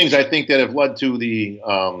a few things I think that have led to the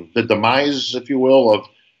demise, if you will, of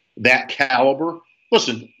that caliber.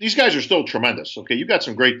 Listen, these guys are still tremendous. Okay, you got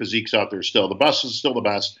some great physiques out there still. The best is still the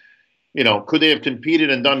best. Could they have competed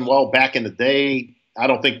and done well back in the day? I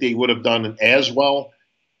don't think they would have done as well.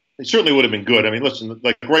 They certainly would have been good. I mean, listen,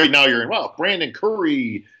 like right now you're in, well, Brandon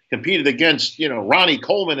Curry competed against, Ronnie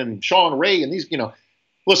Coleman and Sean Ray and these,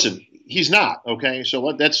 listen, he's not, okay? So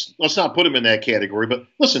let's not put him in that category. But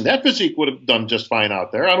listen, that physique would have done just fine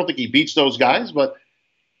out there. I don't think he beats those guys, but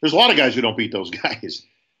there's a lot of guys who don't beat those guys.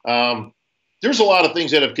 There's a lot of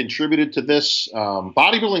things that have contributed to this.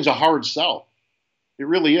 Bodybuilding's a hard sell. It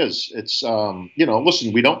really is. It's,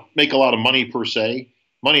 listen, we don't make a lot of money per se.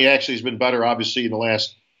 Money actually has been better, obviously, in the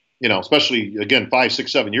last, especially, again, 5,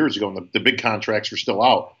 6, 7 years ago, and the big contracts are still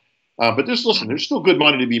out. But there's still good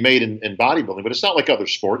money to be made in bodybuilding, but it's not like other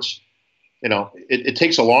sports. It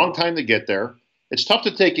takes a long time to get there. It's tough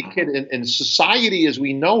to take a kid, and society as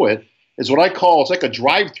we know it is what I call, it's like a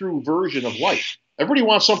drive-through version of life. Everybody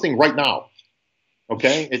wants something right now.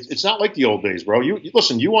 Okay? It's not like the old days, bro. You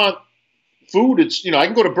listen, you want food, it's, I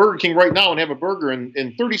can go to Burger King right now and have a burger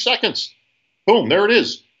in 30 seconds. Boom, there it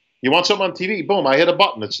is. You want something on TV? Boom, I hit a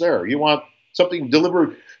button, it's there. You want something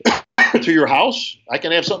delivered to your house? I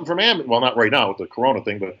can have something from Amazon. Well, not right now with the Corona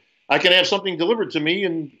thing, but I can have something delivered to me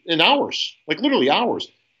in hours, like literally hours.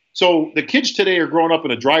 So the kids today are growing up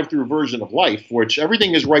in a drive-through version of life, which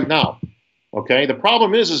everything is right now. Okay, the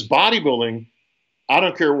problem is bodybuilding. I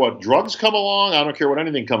don't care what drugs come along. I don't care what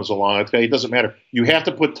anything comes along. Okay, it doesn't matter. You have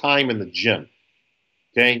to put time in the gym.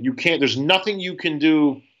 Okay, you can't. There's nothing you can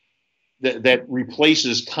do that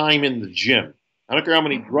replaces time in the gym. I don't care how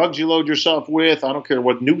many drugs you load yourself with. I don't care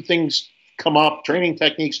what new things come up, training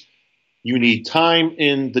techniques. You need time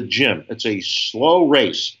in the gym. It's a slow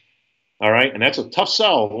race. All right, and that's a tough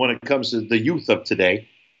sell when it comes to the youth of today.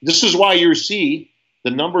 This is why you see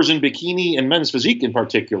the numbers in bikini and men's physique in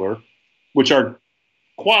particular, which are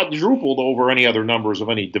quadrupled over any other numbers of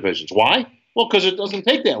any divisions. Why? Well, because it doesn't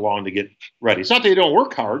take that long to get ready. It's not that they don't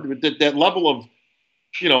work hard, but that level of,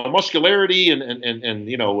 muscularity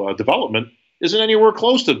and development isn't anywhere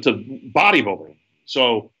close to bodybuilding.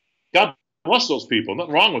 So God bless those people.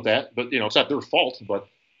 Nothing wrong with that, but it's not their fault. But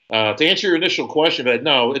to answer your initial question,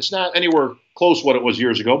 no, it's not anywhere close what it was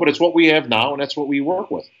years ago, but it's what we have now, and that's what we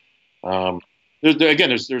work with.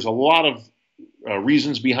 There's a lot of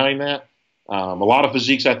reasons behind that. A lot of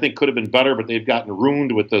physiques I think could have been better, but they've gotten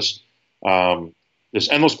ruined with this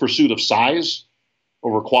endless pursuit of size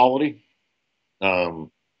over quality.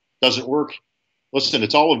 Doesn't work. Listen,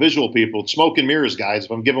 it's all a visual, people. It's smoke and mirrors, guys.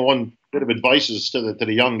 If I'm giving one bit of advice to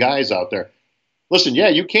the young guys out there, listen, yeah,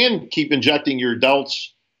 you can keep injecting your delts,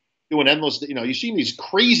 doing endless. You see these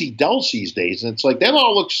crazy delts these days, and it's like that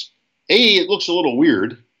all looks. It looks a little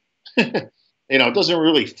weird. It doesn't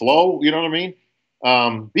really flow. You know what I mean?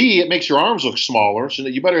 B, it makes your arms look smaller, so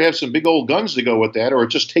that you better have some big old guns to go with that, or it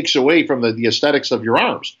just takes away from the aesthetics of your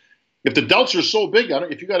arms. If the delts are so big on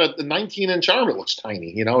it, if you got a 19-inch arm, it looks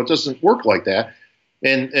tiny. It doesn't work like that.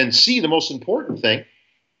 And C, the most important thing,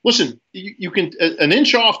 listen, you can an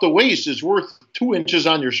inch off the waist is worth 2 inches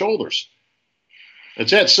on your shoulders. It's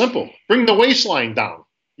that simple. Bring the waistline down.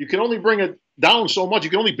 You can only bring it down so much. You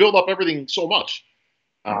can only build up everything so much.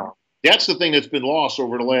 That's the thing that's been lost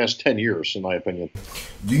over the last 10 years, in my opinion.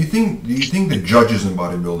 Do you think the judges in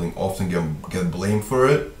bodybuilding often get blamed for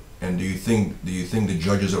it? And do you think the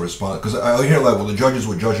judges are responsible? Because I hear like, well, the judges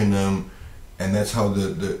were judging them, and that's how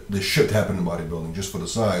the shift happened in bodybuilding, just for the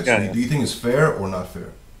size. Yeah. Do you think it's fair or not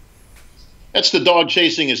fair? That's the dog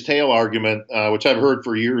chasing his tail argument, which I've heard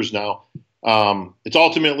for years now. It's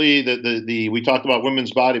ultimately we talked about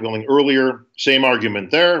women's bodybuilding earlier. Same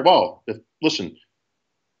argument there. Well,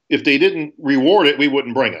 if they didn't reward it, we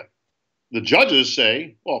wouldn't bring it. The judges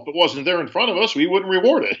say, well, if it wasn't there in front of us, we wouldn't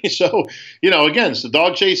reward it. So, again, it's the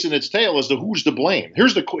dog chasing its tail as to who's to blame.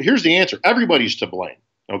 Here's the answer. Everybody's to blame.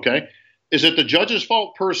 Okay. Is it the judge's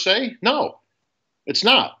fault per se? No, it's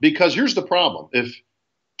not. Because here's the problem. If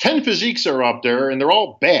 10 physiques are up there and they're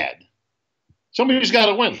all bad, somebody's got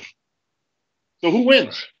to win. So who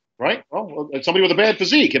wins? Right? Well, somebody with a bad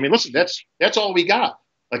physique. I mean, listen, that's all we got.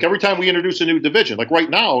 Like every time we introduce a new division, like right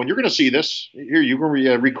now, and you're going to see this here, you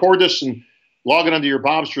can record this and log it onto your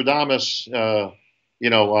Bob Stradamus,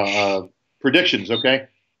 predictions. Okay.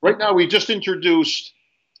 Right now, we just introduced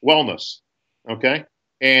wellness. Okay.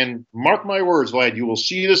 And mark my words, lad, you will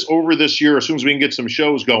see this over this year as soon as we can get some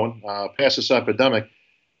shows going past this epidemic.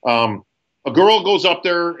 A girl goes up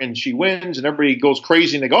there and she wins and everybody goes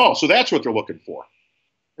crazy and they go, oh, so that's what they're looking for.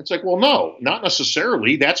 It's like, well, no, not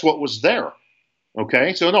necessarily. That's what was there.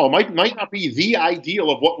 Okay, so no, it might not be the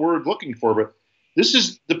ideal of what we're looking for, but this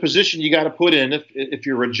is the position you got to put in if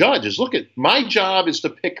you're a judge. Is look at my job is to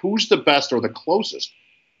pick who's the best or the closest,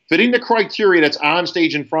 fitting the criteria that's on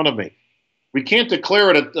stage in front of me. We can't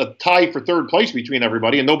declare it a tie for third place between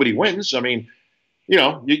everybody and nobody wins. I mean,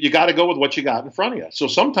 you got to go with what you got in front of you. So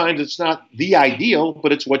sometimes it's not the ideal,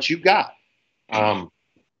 but it's what you got.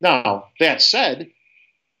 Now that said,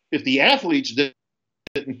 if the athletes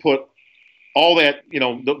didn't put all that,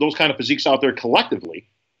 those kind of physiques out there collectively,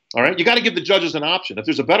 all right, you got to give the judges an option. If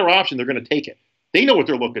there's a better option, they're going to take it. They know what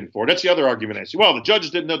they're looking for. That's the other argument I see. Well, the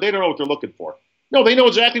judges didn't know. They don't know what they're looking for. No, they know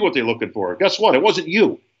exactly what they're looking for. Guess what? It wasn't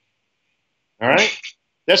you. All right?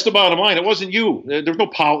 That's the bottom line. It wasn't you. There's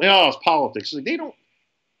no it's politics. Like, they don't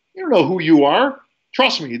know who you are.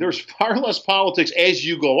 Trust me, there's far less politics as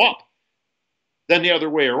you go up than the other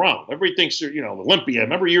way around. Everybody thinks, Olympia.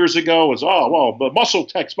 Remember years ago was, the Muscle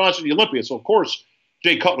Tech sponsored the Olympia, so of course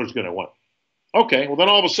Jay Cutler's going to win. Okay, well then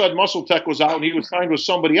all of a sudden Muscle Tech was out and he was signed with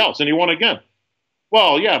somebody else and he won again.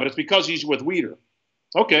 Well, yeah, but it's because he's with Weider.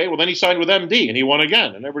 Okay, well then he signed with MD and he won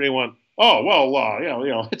again, and everybody went,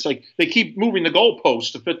 it's like they keep moving the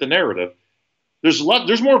goalposts to fit the narrative. There's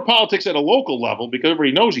more politics at a local level because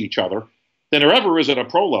everybody knows each other than there ever is at a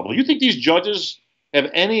pro level. You think these judges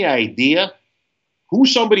have any idea who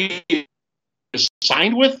somebody is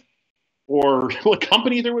signed with or what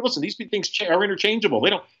company they're with? Listen, these things are interchangeable.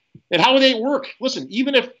 They don't. And how would they work? Listen,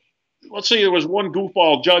 even if, let's say there was one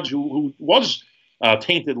goofball judge who was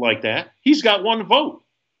tainted like that. He's got one vote.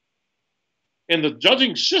 And the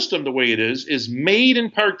judging system, the way it is made in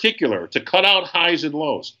particular to cut out highs and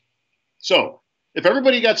lows. So if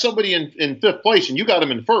everybody got somebody in fifth place and you got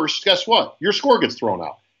them in first, guess what? Your score gets thrown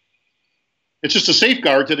out. It's just a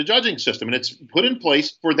safeguard to the judging system, and it's put in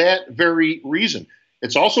place for that very reason.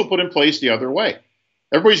 It's also put in place the other way.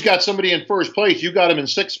 Everybody's got somebody in first place. You got him in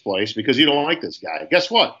sixth place because you don't like this guy.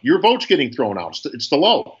 Guess what? Your vote's getting thrown out. It's the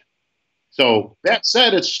low. So that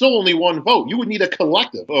said, it's still only one vote. You would need a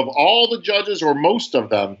collective of all the judges or most of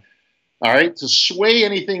them, all right, to sway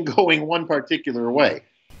anything going one particular way.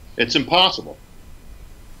 It's impossible.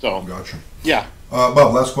 So, gotcha. Yeah.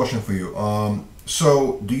 Bob, last question for you.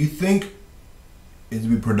 So do you think it'd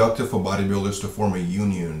be productive for bodybuilders to form a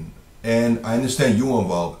union? And I understand you were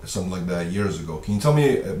involved in something like that years ago. Can you tell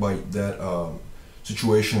me about that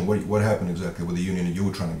situation? What happened exactly with the union that you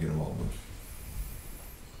were trying to get involved with?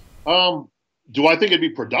 Do I think it'd be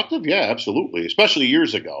productive? Yeah, absolutely. Especially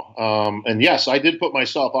years ago. And yes, I did put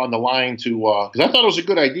myself on the line to, because I thought it was a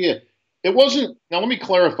good idea. It wasn't, now let me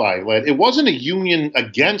clarify, Led. It wasn't a union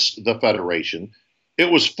against the federation.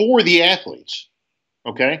 It was for the athletes.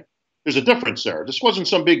 Okay? There's a difference there. This wasn't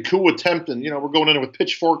some big coup attempt and, we're going in with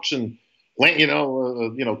pitchforks and,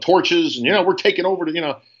 torches and, we're taking over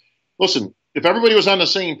to, listen, if everybody was on the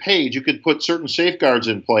same page, you could put certain safeguards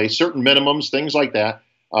in place, certain minimums, things like that.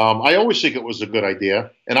 I always think it was a good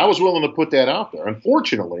idea, and I was willing to put that out there.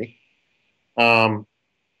 Unfortunately,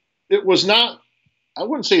 it was not, I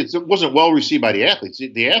wouldn't say it wasn't well received by the athletes.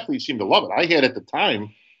 The athletes seemed to love it. I had at the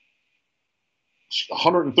time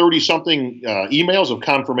 130-something emails of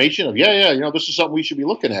confirmation of, this is something we should be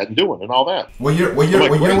looking at and doing and all that. What year was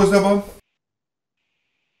that, Bob?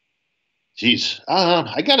 Jeez.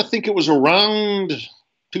 I got to think it was around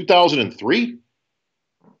 2003,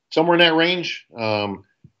 somewhere in that range.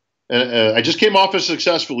 I just came off a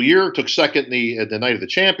successful year, took second at the Night of the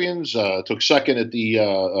Champions, took second at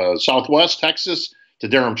the Southwest Texas to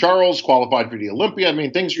Durham Charles, qualified for the Olympia. I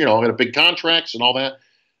mean, things, had big contracts and all that.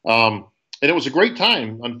 And it was a great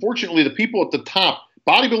time. Unfortunately, the people at the top,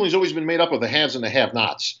 bodybuilding's always been made up of the haves and the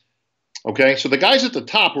have-nots. Okay? So the guys at the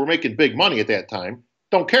top who were making big money at that time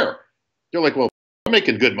don't care. They're like, well, I'm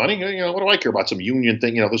making good money. What do I care about some union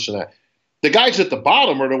thing, this and that. The guys at the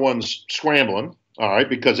bottom are the ones scrambling. All right,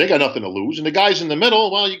 because they got nothing to lose. And the guys in the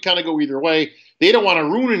middle, well, you kind of go either way. They don't want to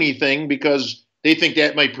ruin anything because they think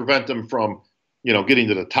that might prevent them from, getting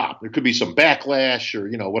to the top. There could be some backlash or,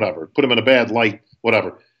 whatever. Put them in a bad light,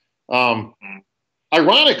 whatever.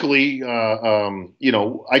 Ironically,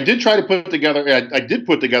 I did try to put together, I did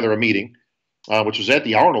put together a meeting, which was at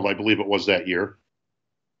the Arnold, I believe it was that year.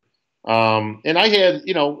 And I had,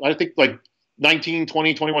 I think like 19,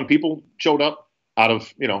 20, 21 people showed up. Out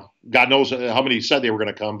of, God knows how many said they were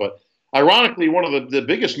going to come. But ironically, one of the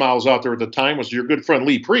biggest mouths out there at the time was your good friend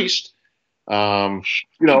Lee Priest, who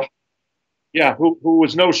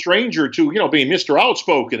was no stranger to, being Mr.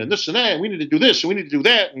 Outspoken and this and that. And we need to do this and we need to do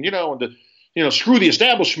that. And, screw the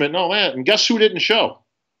establishment and all that. And guess who didn't show?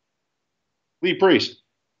 Lee Priest.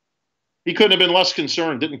 He couldn't have been less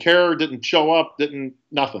concerned. Didn't care, didn't show up,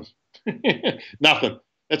 nothing. Nothing.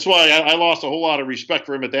 That's why I lost a whole lot of respect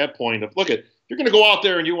for him at that point. Look at, you're going to go out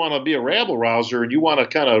there and you want to be a rabble rouser and you want to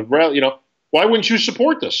kind of, why wouldn't you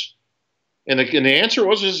support this? And the answer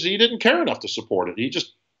was he didn't care enough to support it. He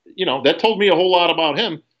just, that told me a whole lot about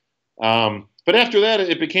him. But after that,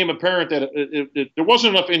 it became apparent that there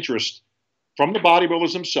wasn't enough interest from the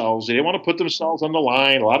bodybuilders themselves. They didn't want to put themselves on the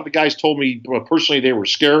line. A lot of the guys told me personally they were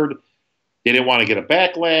scared. They didn't want to get a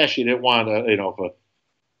backlash. They didn't want to,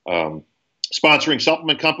 if sponsoring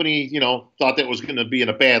supplement company, thought that was going to be in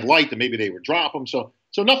a bad light, that maybe they would drop them. So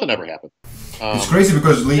nothing ever happened. It's crazy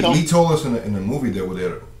because Lee told us in the movie that were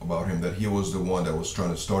there about him that he was the one that was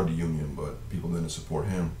trying to start the union, but people didn't support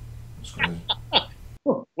him. It's crazy.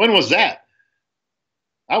 When was that?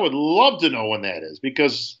 I would love to know when that is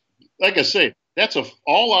because, like I say, that's an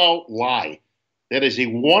all-out lie. That is a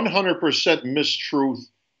 100% mistruth.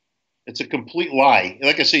 It's a complete lie.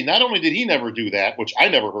 Like I say, not only did he never do that, which I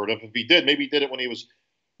never heard of. If he did, maybe he did it when he was,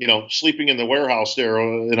 sleeping in the warehouse there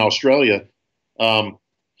in Australia.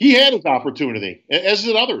 He had his opportunity, as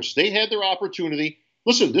did others. They had their opportunity.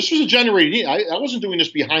 Listen, this was a generated. I wasn't doing this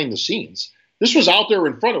behind the scenes. This was out there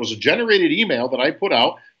in front. It was a generated email that I put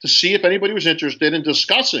out to see if anybody was interested in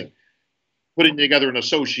discussing putting together an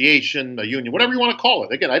association, a union, whatever you want to call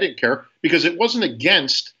it. Again, I didn't care because it wasn't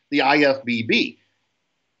against the IFBB.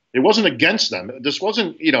 It wasn't against them. This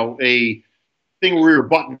wasn't, a thing where we were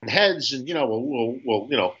butting heads and,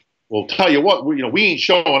 we'll tell you what, we ain't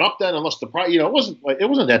showing up then unless the price, it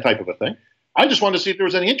wasn't that type of a thing. I just wanted to see if there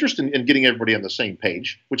was any interest in getting everybody on the same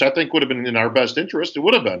page, which I think would have been in our best interest. It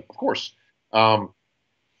would have been, of course.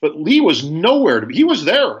 But Lee was nowhere to be. He was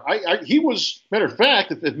there. He was, matter of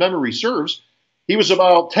fact, if memory serves, he was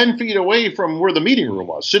about 10 feet away from where the meeting room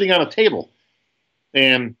was, sitting on a table,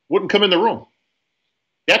 and wouldn't come in the room.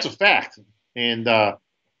 That's a fact. And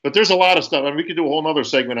but there's a lot of stuff. I mean, we could do a whole other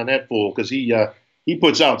segment on that fool, because he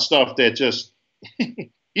puts out stuff that just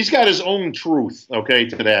he's got his own truth, okay,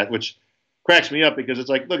 to that, which cracks me up, because it's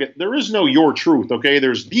like, look, there is no your truth, okay?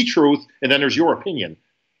 There's the truth, and then there's your opinion.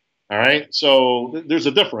 All right, so there's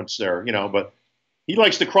a difference there, you know. But he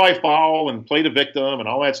likes to cry foul and play the victim and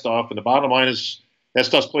all that stuff. And the bottom line is that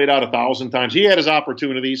stuff's played out 1,000 times. He had his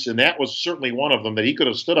opportunities, and that was certainly one of them that he could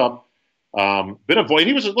have stood up, been a voice.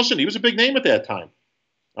 He was a big name at that time.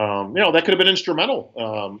 You know, that could have been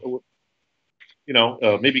instrumental. You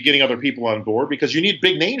know, maybe getting other people on board, because you need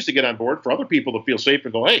big names to get on board for other people to feel safe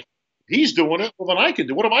and go, hey, he's doing it, well, then I can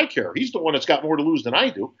do it. What do I care? He's the one that's got more to lose than I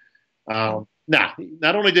do.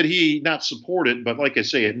 Not only did he not support it, but like I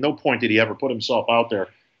say, at no point did he ever put himself out there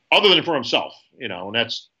other than for himself, you know, and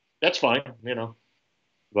that's fine, you know.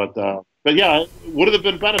 But yeah, would it have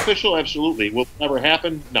been beneficial? Absolutely. Will it never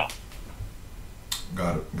happen? No.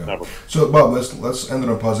 Got it. Never. So, Bob, let's end on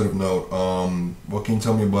a positive note. What can you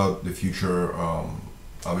tell me about the future,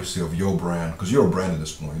 obviously, of your brand? Because you're a brand at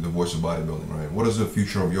this point, the Voice of Bodybuilding, right? What is the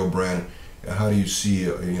future of your brand? How do you see,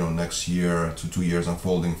 you know, next year to 2 years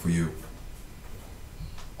unfolding for you?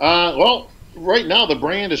 Well, right now the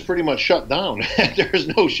brand is pretty much shut down. There's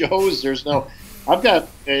no shows. I've got,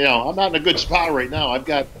 you know, I'm not in a good spot right now. I've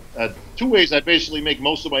got 2 ways I basically make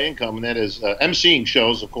most of my income, and that is emceeing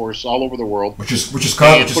shows, of course, all over the world. Which is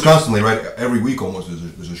constantly, right? Every week almost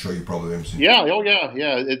there's a show you probably MC. Yeah, oh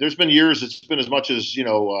yeah. There's been years it's been as much as, you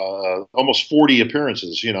know, almost 40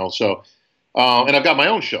 appearances, you know. So, and I've got my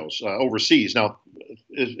own shows overseas. Now,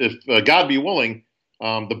 if God be willing,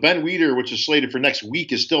 the Ben Weeder, which is slated for next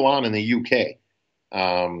week, is still on in the UK.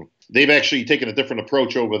 They've actually taken a different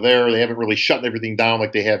approach over there. They haven't really shut everything down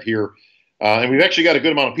like they have here. And we've actually got a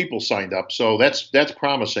good amount of people signed up. So that's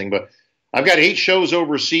promising. But I've got 8 shows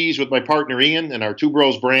overseas with my partner Ian and our Two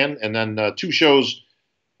Bros brand. And then 2 shows,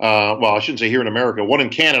 well, I shouldn't say here in America, 1 in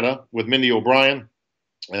Canada with Mindy O'Brien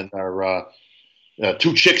and our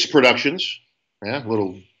 2 Chicks Productions. Yeah, a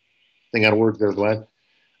little thing out of words there, Glenn.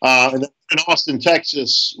 And then in Austin,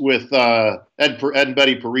 Texas, with Ed and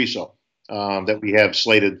Betty Pariso, that we have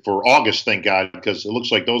slated for August, thank God, because it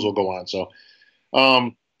looks like those will go on. So,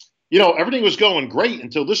 you know, everything was going great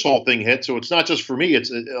until this whole thing hit. So it's not just for me. It's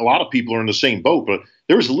a lot of people are in the same boat. But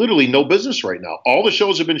there is literally no business right now. All the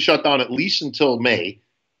shows have been shut down at least until May,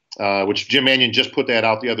 which Jim Mannion just put that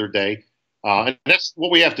out the other day. And that's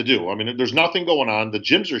what we have to do. I mean, there's nothing going on. The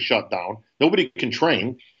gyms are shut down. Nobody can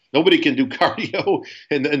train. Nobody can do cardio,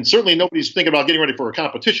 and certainly nobody's thinking about getting ready for a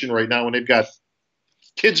competition right now when they've got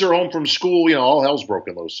kids are home from school. You know, all hell's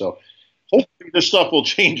broken loose. So hopefully this stuff will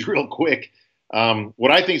change real quick.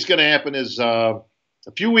 What I think is going to happen is a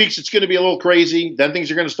few weeks it's going to be a little crazy. Then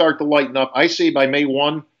things are going to start to lighten up. I say by May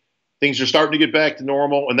 1, things are starting to get back to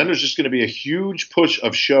normal, and then there's just going to be a huge push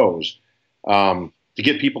of shows to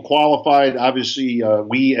get people qualified. Obviously,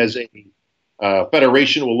 we as a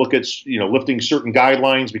federation will look at, you know, lifting certain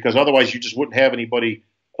guidelines, because otherwise you just wouldn't have anybody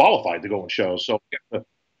qualified to go in shows. So,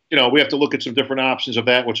 you know, we have to look at some different options of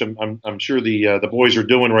that, which I'm sure the boys are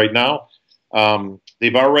doing right now.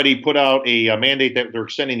 They've already put out a mandate that they're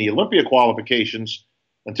extending the Olympia qualifications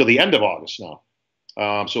until the end of August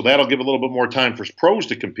now. So that'll give a little bit more time for pros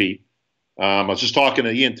to compete. I was just talking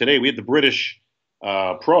to Ian today. We had the British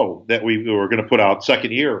pro that we were going to put out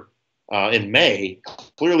second year in May.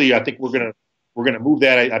 Clearly, I think we're going to move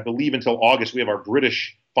that, I believe, until August. We have our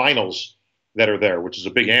British finals that are there, which is a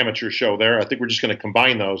big amateur show there. I think we're just going to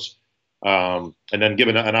combine those and then give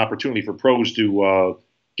an opportunity for pros to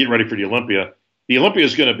get ready for the Olympia. The Olympia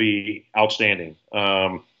is going to be outstanding.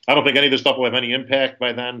 I don't think any of this stuff will have any impact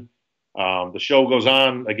by then. The show goes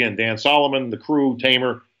on. Again, Dan Solomon, the crew,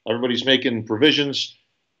 Tamer, everybody's making provisions.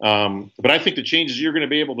 But I think the changes you're going to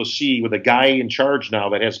be able to see with a guy in charge now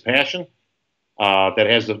that has passion, that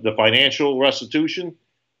has the financial restitution,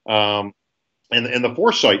 and the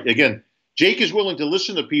foresight. Again, Jake is willing to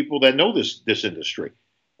listen to people that know this industry.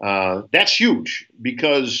 That's huge,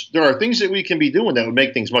 because there are things that we can be doing that would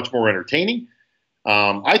make things much more entertaining.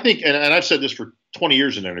 I think, and I've said this for 20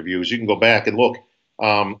 years in interviews, you can go back and look.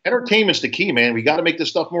 Entertainment's the key, man. We got to make this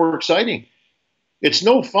stuff more exciting. It's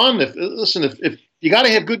no fun if you got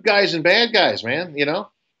to have good guys and bad guys, man, you know,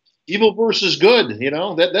 evil versus good, you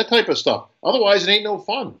know, that type of stuff. Otherwise, it ain't no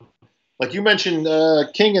fun. Like you mentioned,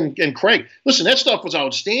 King and Craig. Listen, that stuff was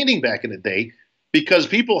outstanding back in the day because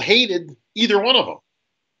people hated either one of them.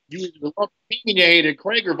 You either loved King and you hated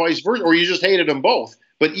Craig, or vice versa, or you just hated them both.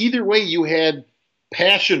 But either way, you had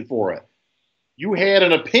passion for it. You had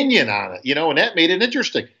an opinion on it, and that made it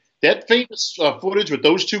interesting. That famous footage with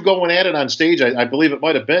those two going at it on stage, I believe it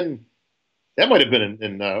might have been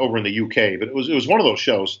in over in the UK, but it was one of those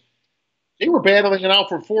shows. They were battling it out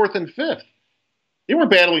for 4th and 5th. They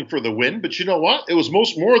weren't battling for the win, but you know what? It was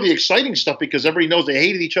more of the exciting stuff because everybody knows they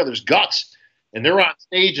hated each other's guts, and they're on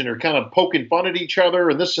stage and they're kind of poking fun at each other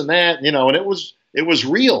and this and that, and it was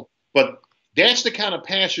real. But that's the kind of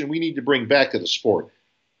passion we need to bring back to the sport.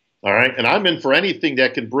 All right, and I'm in for anything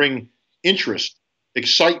that can bring interest,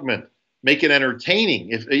 excitement, make it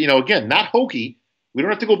entertaining. If again, not hokey. We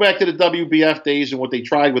don't have to go back to the WBF days and what they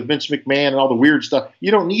tried with Vince McMahon and all the weird stuff.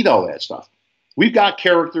 You don't need all that stuff. We've got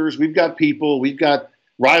characters, we've got people, we've got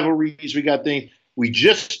rivalries, we got things. We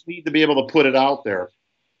just need to be able to put it out there.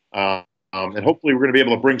 And hopefully we're going to be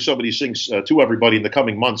able to bring some of these things to everybody in the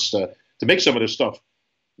coming months to make some of this stuff.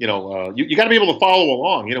 You got to be able to follow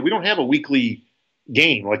along. We don't have a weekly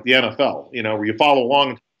game like the NFL, where you follow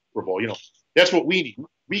along in the Super Bowl. That's what we need.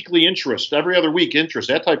 Weekly interest, every other week interest,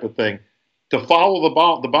 that type of thing, to follow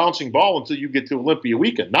the bouncing ball until you get to Olympia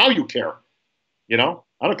weekend. Now you care.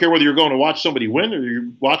 I don't care whether you're going to watch somebody win or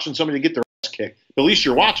you're watching somebody get their ass kicked. But at least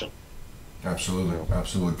you're watching. Absolutely,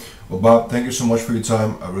 absolutely. Well, Bob, thank you so much for your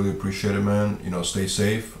time. I really appreciate it, man. Stay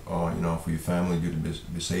safe. For your family, you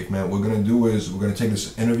be safe, man. What we're gonna do is we're gonna take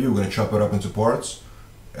this interview, we're gonna chop it up into parts,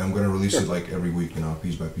 and we're gonna release it like every week,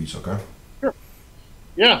 piece by piece. Okay. Sure.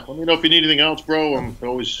 Yeah. Let me know if you need anything else, bro. I'm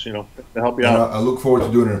always, to help you out. I look forward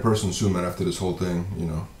to doing it in person soon, man. After this whole thing,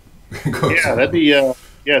 Yeah, that'd be.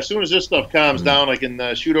 Yeah, as soon as this stuff calms down, I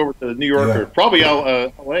can shoot over to New York or probably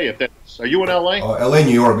L.A. If that's. Are you in L.A.? L.A.,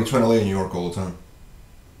 New York. Between L.A. and New York all the time.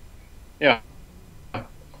 Yeah.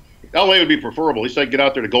 L.A. would be preferable. At least I can get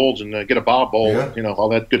out there to Gold's and get a Bob Bowl. Yeah. All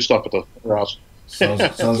that good stuff at the house.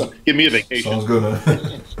 Sounds give me a vacation. Sounds good,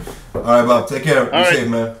 man. All right, Bob. Take care. Be safe,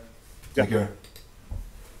 man. Take care.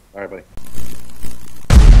 All right, buddy.